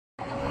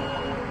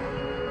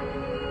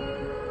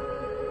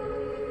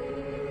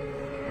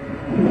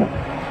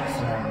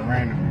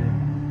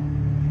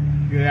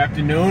Good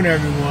afternoon,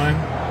 everyone.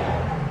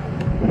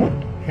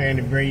 Came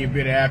to bring you a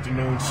bit of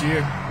afternoon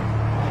cheer.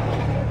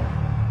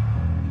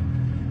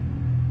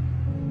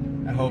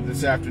 I hope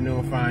this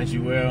afternoon finds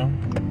you well.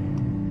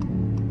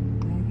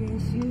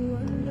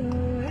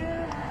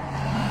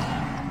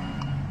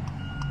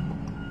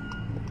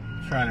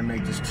 Trying to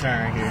make this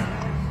turn here.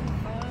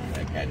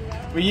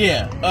 But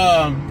yeah,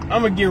 I'm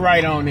gonna get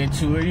right on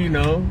into it.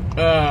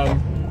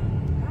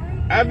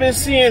 I've been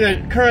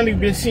currently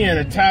been seeing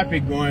a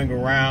topic going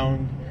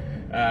around,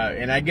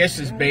 and I guess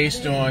it's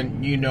based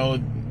on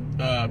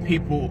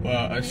people,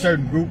 a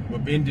certain group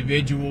of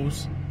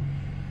individuals,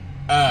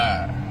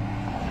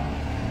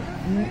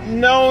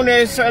 known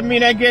as,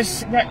 I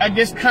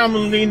guess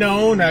commonly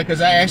known, because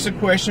I asked a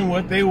question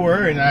what they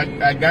were, and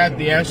I got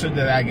the answer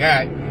that I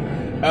got,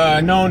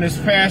 known as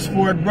fast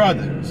forward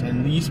brothers.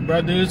 And these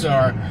brothers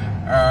are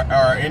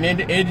an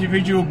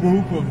individual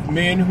group of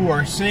men who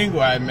are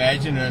single, I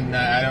imagine, and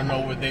I don't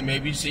know what they may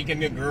be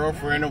seeking, a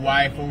girlfriend, a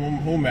wife, or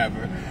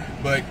whomever.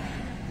 But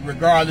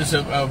regardless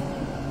of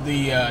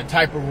the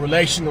type of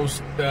relational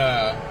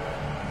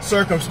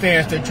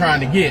circumstance they're trying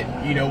to get,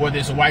 whether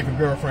it's a wife or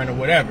girlfriend or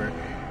whatever,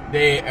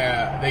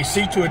 they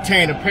seek to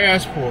attain a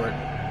passport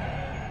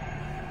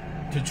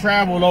to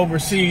travel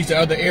overseas to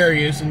other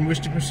areas in which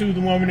to pursue the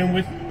woman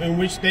in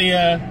which they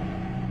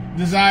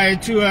desire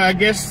to,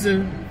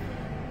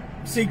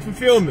 seek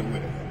fulfillment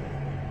with.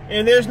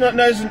 And there's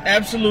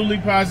absolutely,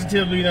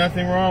 positively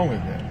nothing wrong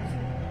with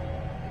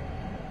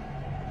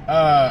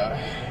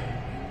that.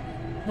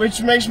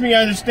 Which makes me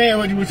understand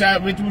which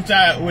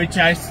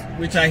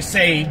I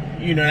say,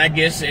 and I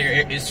guess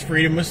it's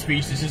freedom of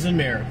speech. This is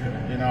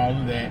America and all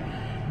of that.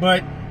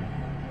 But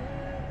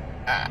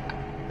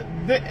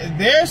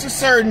there's a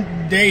certain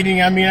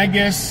dating. I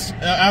guess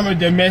I'm a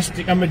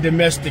domestic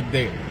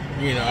dater.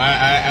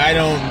 I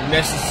don't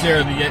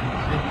necessarily.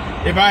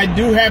 If I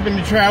do happen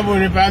to travel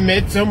and if I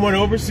met someone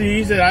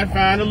overseas that I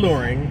find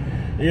alluring,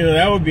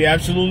 that would be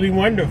absolutely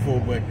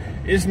wonderful. But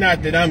it's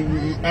not that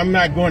I'm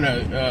not going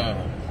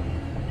to.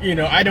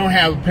 I don't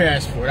have a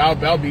passport.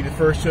 I'll be the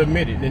first to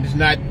admit it. And it's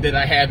not that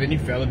I have any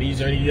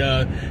felonies or any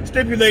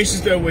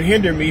stipulations that would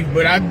hinder me,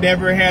 but I've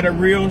never had a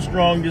real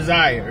strong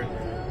desire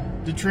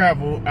to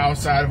travel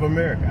outside of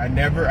America.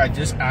 I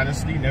just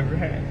honestly never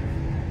had.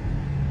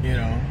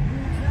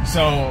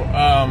 So,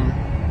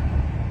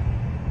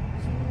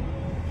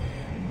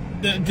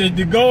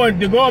 to go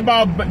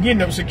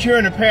about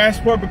securing a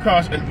passport,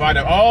 because out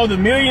of all the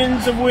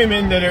millions of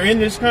women that are in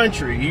this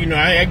country,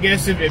 I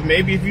guess if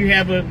you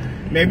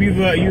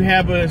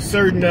have a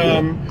certain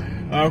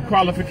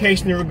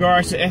qualification in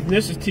regards to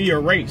ethnicity or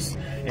race,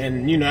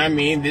 and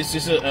this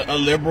is a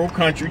liberal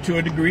country to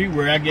a degree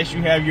where I guess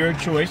you have your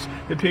choice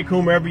to pick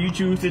whomever you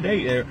choose to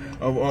date,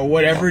 or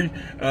whatever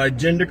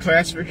gender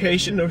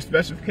classification or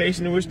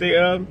specification in which they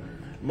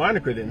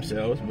moniker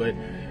themselves. But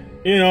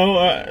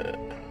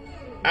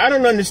I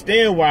don't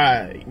understand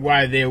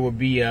why there would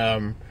be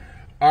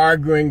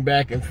arguing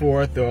back and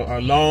forth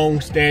or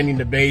long-standing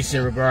debates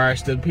in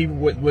regards to people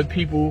what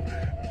people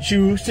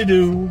choose to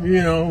do,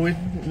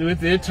 with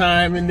their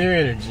time and their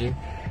energy.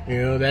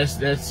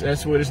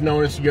 That's what is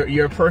known as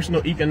your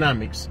personal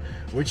economics.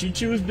 What you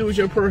choose to do with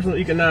your personal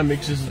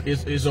economics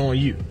is on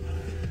you.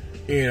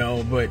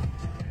 But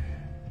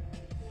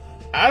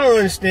I don't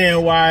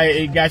understand why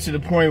it got to the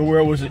point where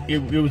it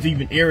was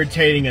even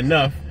irritating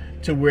enough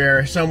to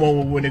where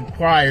someone would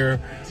inquire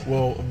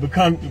will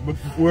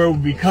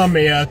become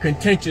a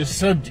contentious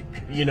subject,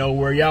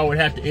 where y'all would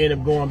have to end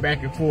up going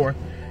back and forth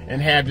and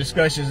have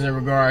discussions in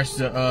regards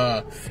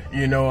to,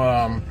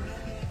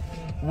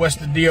 what's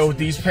the deal with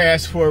these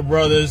passport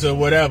brothers or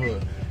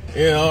whatever.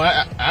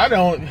 I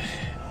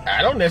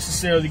don't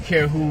necessarily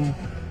care who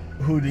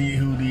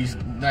these,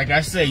 like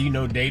I say,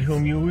 date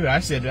whom you will.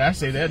 I say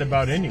that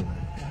about anyone.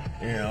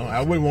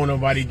 I wouldn't want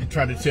nobody to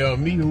try to tell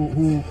me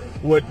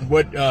what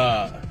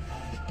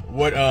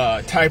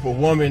type of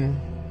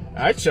woman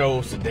I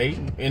chose to date,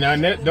 and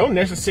I don't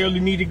necessarily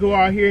need to go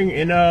out here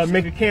and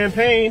make a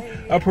campaign,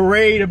 a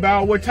parade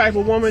about what type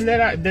of woman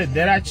that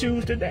I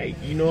choose to date.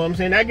 You know what I'm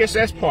saying? I guess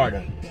that's part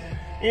of it.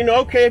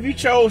 Okay, if you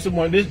chose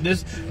someone, this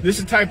is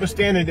the type of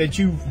standard that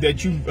you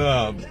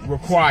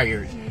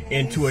required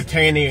into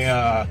attaining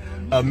a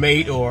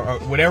mate or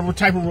whatever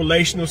type of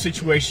relational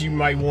situation you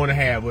might want to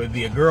have, whether it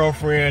be a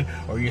girlfriend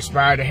or you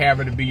aspire to have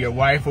her to be your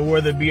wife, or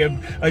whether it be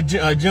a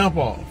jump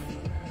off.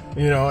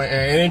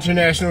 An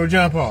international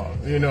jump off,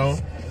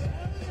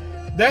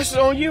 that's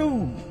on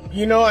you.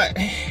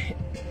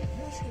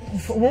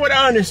 From what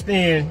I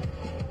understand,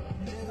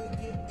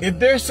 if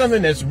there's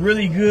something that's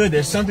really good,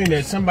 there's something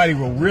that somebody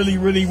will really,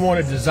 really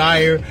want to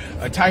desire,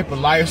 a type of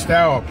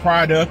lifestyle or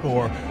product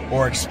or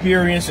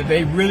experience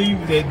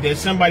that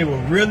somebody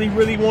will really,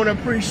 really want to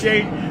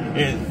appreciate,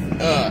 and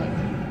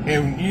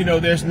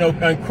there's no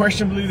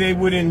unquestionably they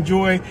would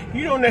enjoy,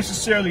 you don't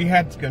necessarily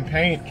have to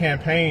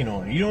campaign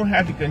on it. You don't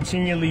have to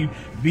continually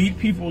beat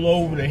people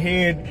over the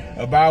head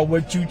about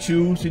what you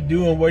choose to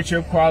do and what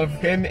your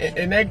qualification,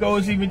 and that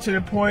goes even to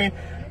the point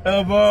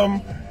of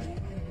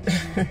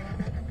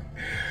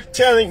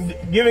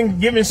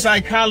giving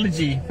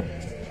psychology,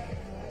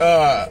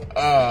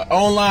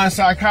 online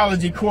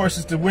psychology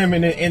courses to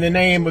women in the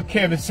name of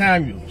Kevin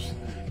Samuels.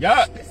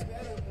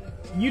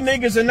 You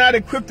niggas are not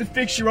equipped to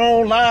fix your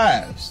own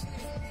lives.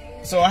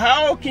 So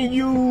how can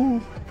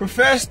you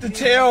profess to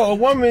tell a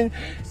woman,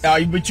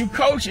 but you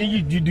coach and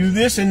you do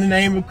this in the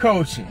name of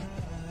coaching?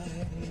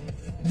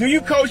 Do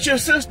you coach your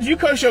sister? You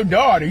coach your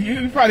daughter.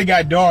 You probably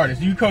got daughters.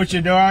 Do you coach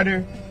your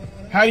daughter?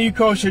 How do you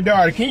coach your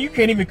daughter? You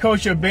can't even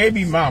coach your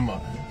baby mama.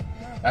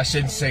 I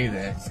shouldn't say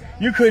that.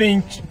 You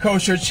couldn't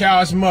coach your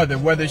child's mother,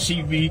 whether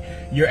she be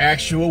your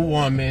actual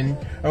woman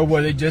or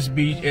whether it just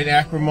be an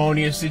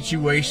acrimonious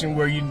situation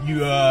where you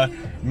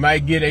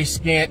might get a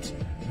scant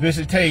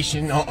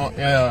visitation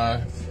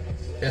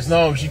as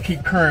long as you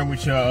keep current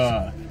with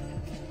your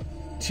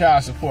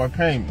child support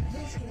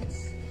payments.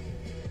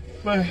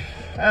 But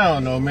I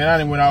don't know, man. I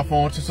done went off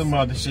on to some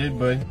other shit,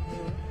 but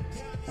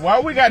why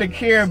we got to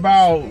care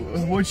about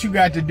what you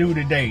got to do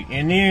to date?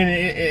 And then,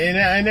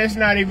 and that's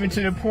not even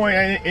to the point.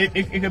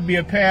 It could be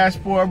a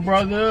passport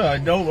brother, a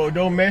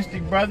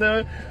domestic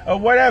brother, or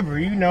whatever.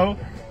 You know,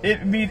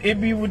 it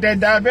be with that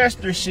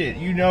divestiture shit.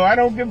 You know, I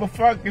don't give a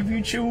fuck if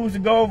you choose to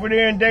go over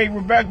there and date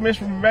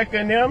Miss Rebecca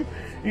and them.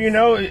 You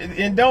know,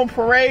 and don't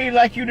parade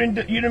like you done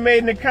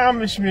made an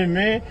accomplishment,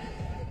 man.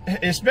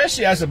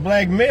 Especially as a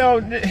black male,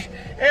 the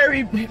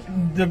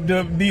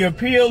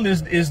appeal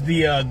is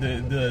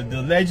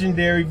the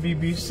legendary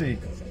BBC.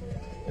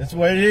 That's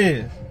what it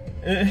is.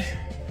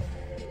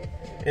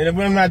 And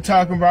I'm not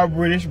talking about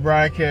British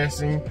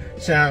Broadcasting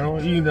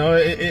Channel, you know,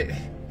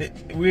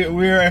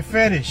 we're a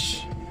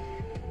fetish.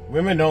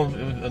 Women don't.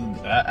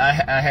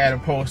 I had a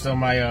post on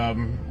my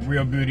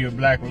Real Beauty of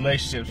Black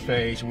Relationships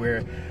page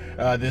where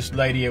this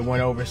lady had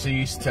went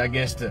overseas to, I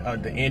guess,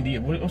 the India,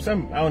 I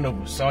don't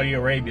know, Saudi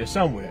Arabia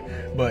somewhere,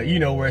 but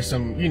where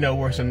some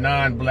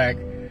non-black,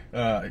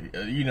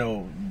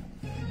 little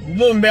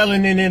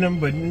melanin in them,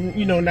 but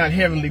not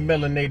heavily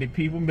melanated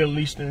people, Middle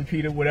Eastern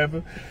people,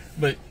 whatever.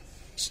 But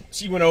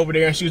she went over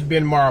there and she was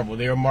being marveled.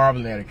 They were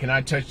marveling at her. Can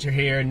I touch your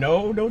hair?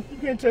 No, you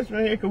can't touch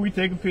my hair. Can we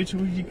take a picture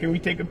with you? Can we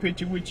take a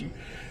picture with you?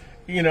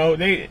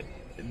 They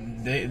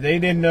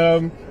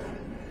didn't.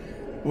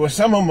 Well,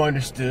 some of them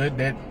understood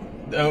that.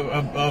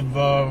 Of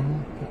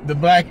the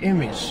black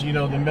image, the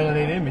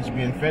melanated image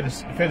being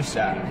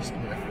fetishized.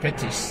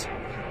 Fetish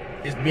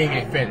is being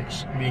a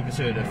fetish, being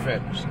considered a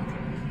fetish.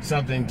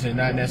 Something to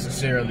not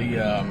necessarily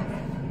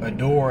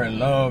adore and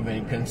love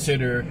and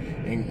consider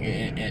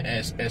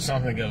as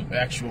something of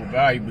actual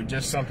value, but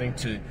just something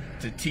to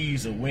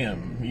tease a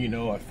whim.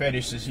 A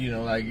fetish is,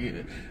 like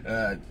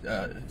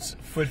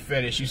foot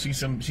fetish. You see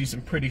some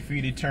pretty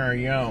feet to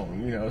turn you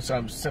on,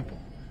 something simple.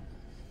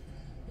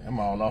 I'm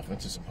all off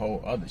into some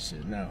whole other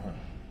shit now, huh?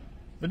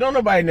 But don't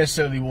nobody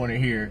necessarily want to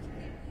hear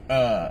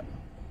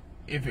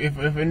if a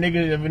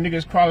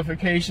nigga's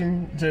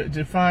qualification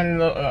to finding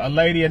a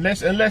lady,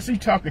 unless he's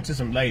talking to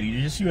some lady,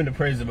 just you in the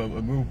presence of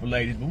a group of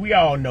ladies. But we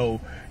all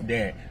know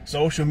that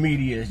social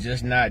media is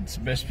just not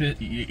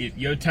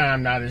your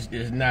time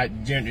is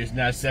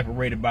not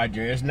separated by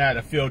gender. It's not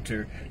a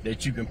filter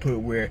that you can put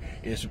where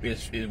it's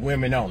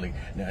women only.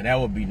 Now that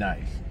would be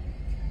nice.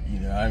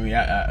 I mean,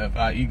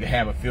 you could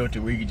have a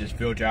filter where you can just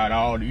filter out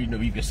all, you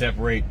can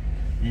separate,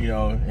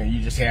 and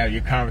you just have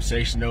your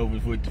conversation over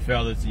with the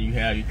fellas and you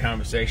have your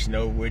conversation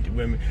over with the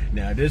women.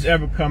 Now, if this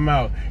ever come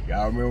out,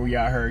 y'all remember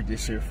y'all heard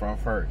this shit from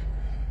first.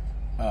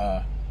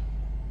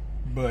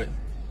 But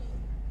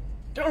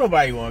don't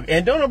nobody want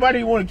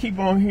to keep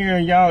on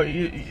hearing y'all,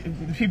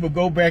 people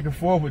go back and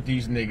forth with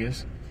these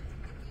niggas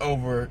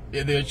over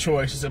their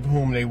choices of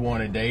whom they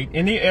want to date.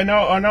 And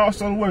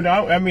also the women.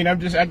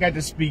 I got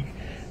to speak.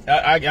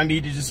 I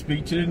need to just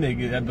speak to the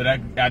nigga, but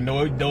I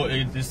know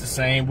it's the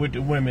same with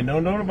the women.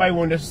 Nobody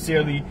won't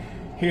necessarily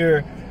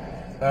hear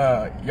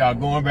y'all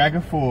going back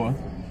and forth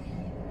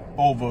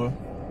over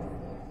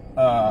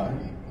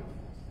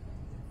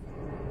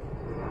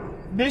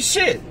this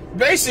shit.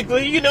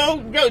 Basically,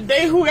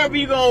 date whoever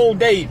you gonna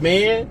date,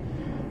 man.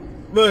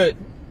 But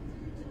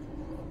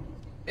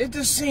it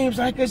just seems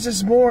like it's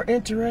just more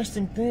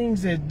interesting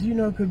things that,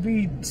 could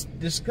be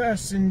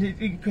discussed, and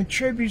it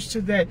contributes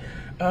to that,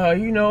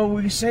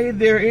 we say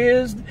there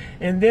is,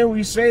 and then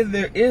we say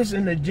there is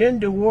an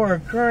agenda war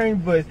occurring,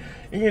 but,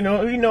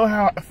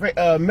 how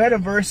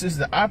metaverse is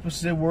the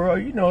opposite world.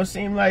 It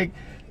seems like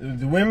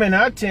the women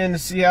I tend to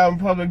see out in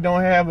public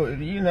don't have,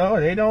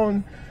 they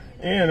don't,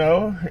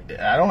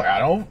 I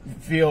don't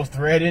feel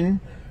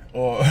threatened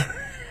or...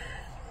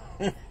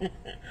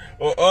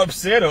 or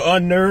upset or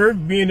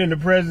unnerved being in the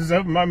presence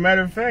of them.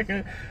 Matter of fact,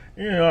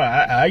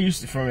 I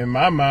used to, from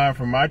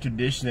my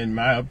tradition and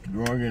my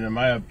upbringing and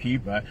my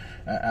upkeep, I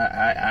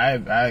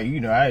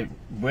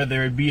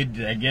whether it be,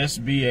 I guess,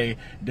 be a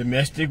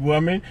domestic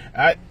woman.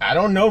 I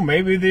don't know.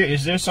 Maybe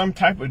there some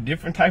type of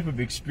different type of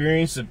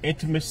experience of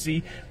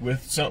intimacy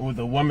with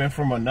a woman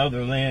from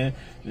another land.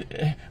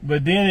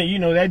 But then, you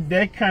know,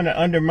 that kind of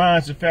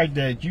undermines the fact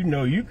that, you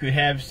know, you could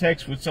have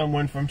sex with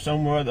someone from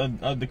somewhere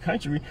of the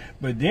country,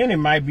 but then it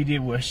might be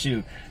well,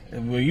 shoot,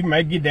 well, you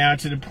might get down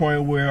to the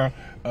point where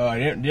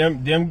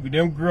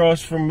them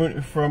girls from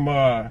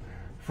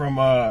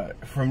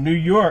New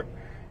York,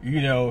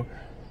 you know,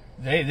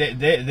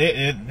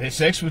 they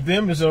sex with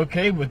them is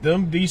okay, but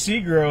them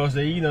DC girls,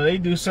 they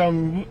do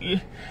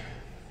something.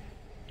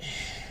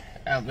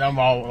 I'm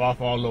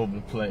all over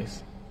the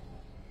place.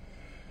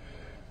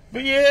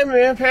 But yeah,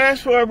 man,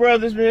 Passport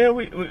Brothers,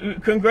 man,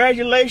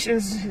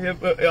 congratulations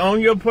on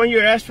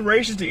your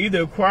aspirations to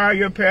either acquire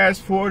your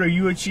passport or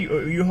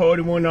you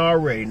holding one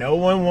already. No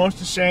one wants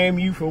to shame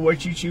you for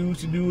what you choose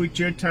to do with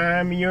your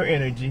time and your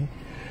energy.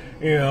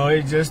 You know,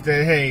 it's just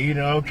that, hey, you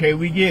know, okay,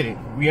 we get it,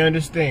 we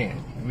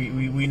understand,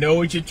 we know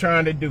what you're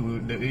trying to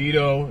do. You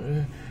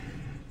know,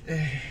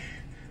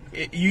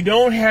 you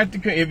don't have to.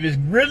 If it's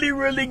really,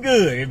 really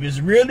good, if it's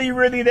really,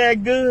 really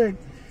that good,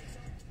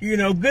 you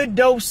know, good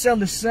dope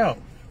sell itself.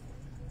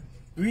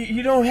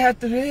 You don't have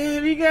to, hey,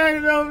 we got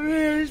it over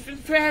here.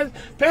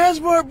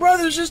 Passport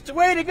Brothers is the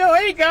way to go.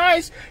 Hey,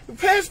 guys,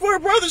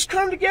 Passport Brothers,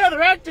 come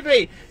together,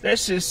 activate. That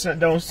shit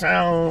don't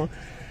sound,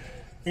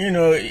 you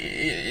know,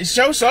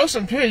 show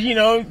some pictures, you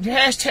know,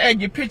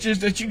 hashtag your pictures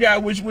that you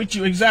got with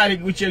your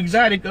exotic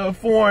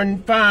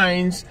foreign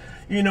finds.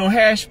 You know,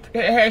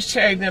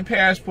 hashtag them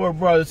Passport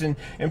Brothers and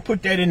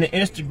put that in the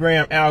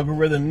Instagram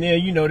algorithm. There,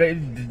 you know,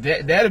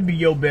 that'll be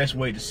your best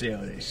way to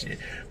sell that shit.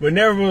 But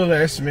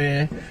nevertheless,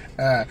 man,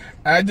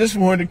 I just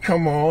wanted to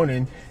come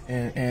on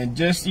and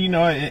just, you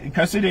know,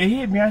 because it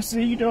hit me. I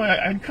said, you know,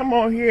 I come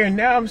on here and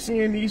now I'm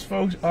seeing these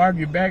folks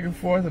argue back and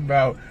forth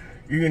about,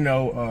 you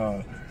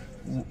know,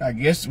 I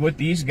guess what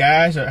these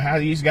guys or how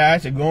these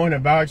guys are going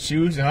about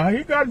choosing. Oh,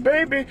 you got a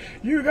baby,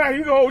 you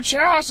go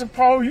child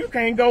support, you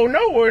can't go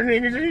nowhere,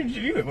 niggas.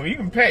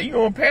 You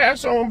gonna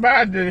pass on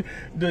by the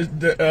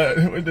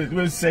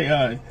let's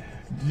say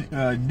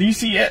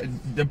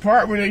DC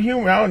Department of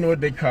Human. I don't know what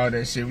they call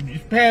that shit.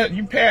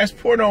 You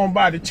passport on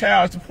by the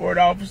child support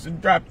office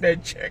and drop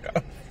that check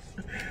off,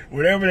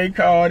 whatever they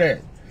call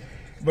that.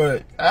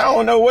 But I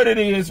don't know what it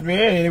is,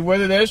 man, and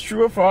whether that's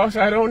true or false,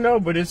 I don't know.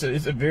 But it's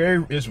a very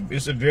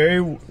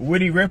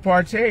witty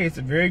repartee. It's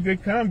a very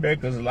good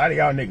comeback because a lot of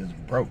y'all niggas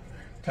broke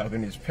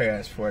talking this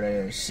passport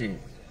ass shit.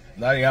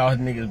 A lot of y'all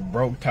niggas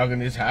broke talking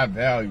this high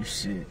value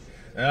shit.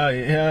 Y'all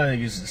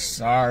niggas are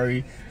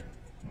sorry,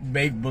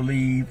 make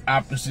believe,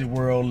 opposite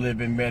world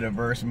living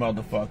metaverse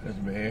motherfuckers,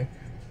 man.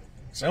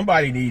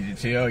 Somebody needs to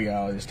tell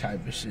y'all this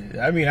type of shit.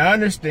 I mean, I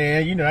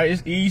understand, you know,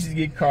 it's easy to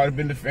get caught up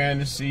in the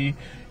fantasy,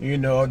 you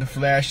know, the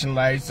flashing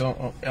lights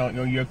on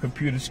your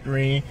computer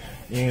screen.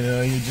 You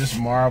know, you just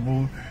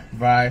marvel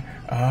by,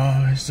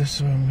 oh, it's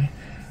just me.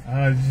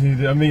 I'm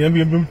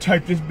gonna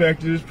type this back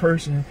to this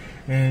person,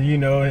 and you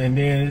know, and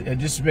then it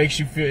just makes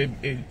you feel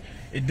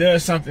it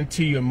does something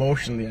to you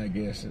emotionally, I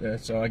guess.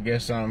 So I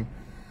guess I'm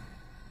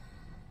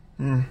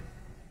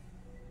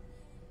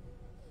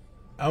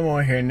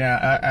on here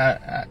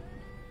now.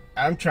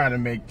 I'm trying to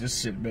make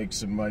this shit make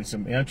some money.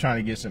 I'm trying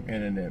to get some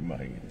internet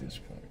money at this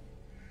point,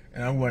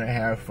 and I'm going to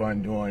have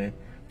fun doing it.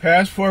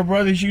 Passport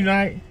Brothers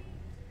Unite.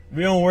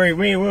 We don't worry.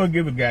 We don't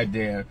give a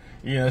goddamn.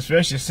 You know,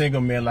 especially single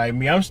men like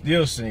me. I'm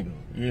still single.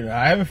 You know,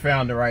 I haven't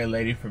found the right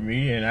lady for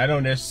me, and I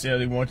don't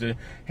necessarily want to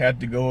have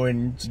to go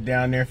and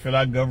down there and fill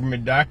out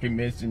government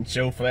documents and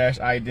show flash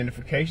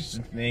identifications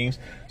and things,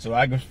 so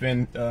I can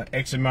spend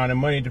X amount of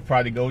money to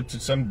probably go to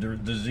some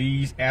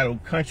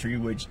disease-addled country,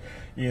 which,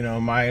 you know,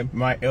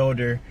 my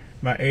elder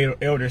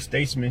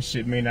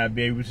statesmanship may not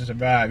be able to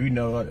survive. You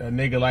know, a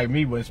nigga like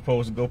me wasn't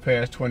supposed to go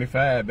past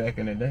 25 back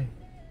in the day.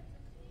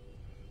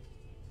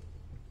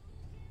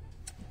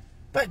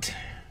 But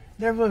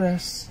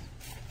nevertheless,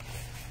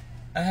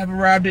 I have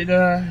arrived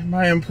at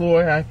my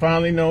employ. I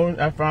fondly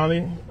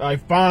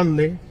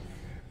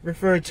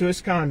refer to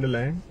as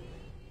Condoland,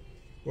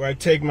 where I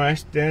take my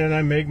stand and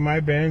I make my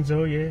bands.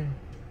 Oh yeah,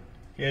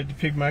 you had to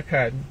pick my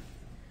cotton.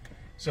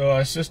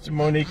 So, Sister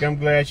Monique, I'm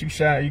glad you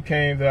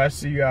came. Though I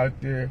see you out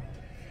there.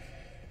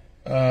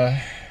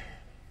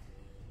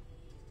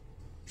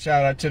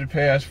 Shout out to the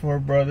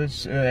Passport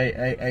Brothers.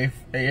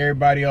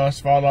 Everybody else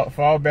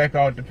fall back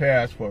off the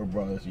Passport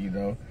Brothers. You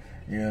know,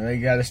 they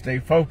gotta stay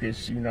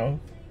focused. You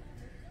know,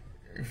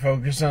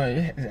 focus on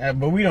it.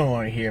 But we don't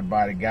want to hear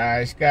about it,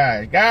 guys.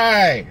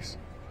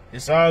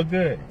 It's all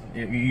good.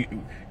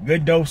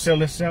 Good dope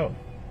sell itself.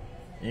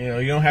 You know,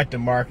 you don't have to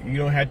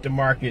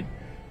market.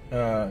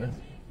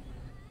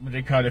 What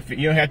they call it?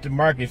 You don't have to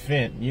market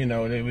Fent. You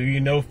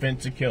know,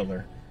 Fent's a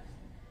killer.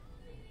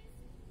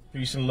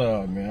 Peace and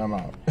love, man. I'm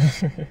out.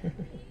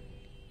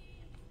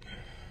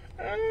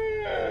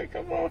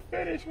 Come on,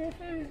 finish.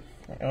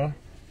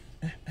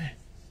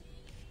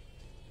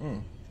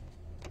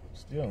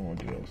 Still don't want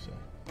to do that, so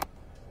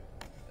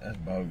that's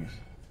bogus.